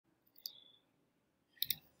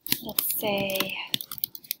let's say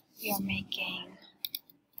you're making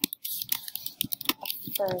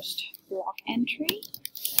a first blog entry.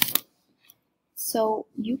 So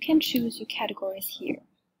you can choose your categories here.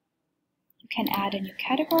 You can add a new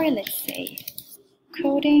category, let's say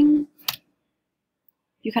coding.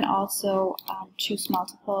 You can also choose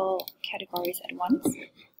multiple categories at once.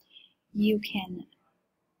 You can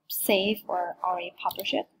save or already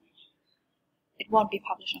publish it. It won't be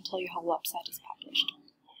published until your whole website is published.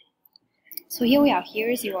 So here we are. Here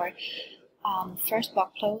is your first blog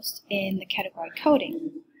post in the category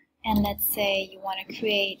coding. And let's say you want to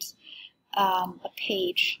create a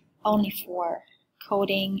page only for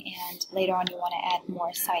coding, and later on you want to add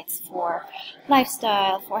more sites for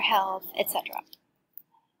lifestyle, for health, etc.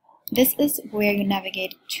 This is where you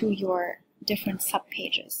navigate to your different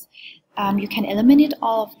subpages. You can eliminate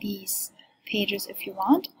all of these pages if you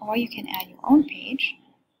want, or you can add your own page,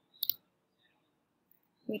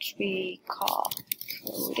 which we call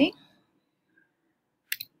coding.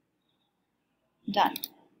 Done.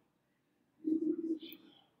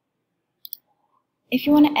 If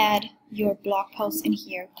you want to add your blog post in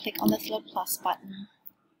here, click on this little plus button.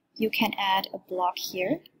 You can add a blog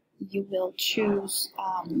here. You will choose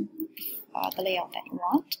the layout that you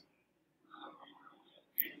want.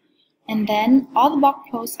 And then all the blog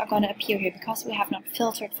posts are going to appear here because we have not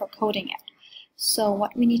filtered for coding yet. So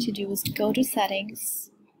what we need to do is go to settings,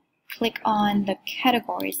 click on the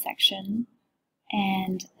category section,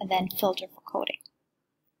 and then filter for coding.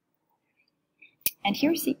 And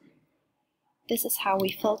here you see, this is how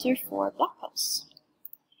we filter for blog posts.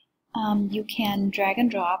 You can drag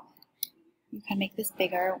and drop. You can make this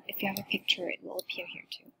bigger. If you have a picture, it will appear here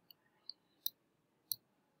too.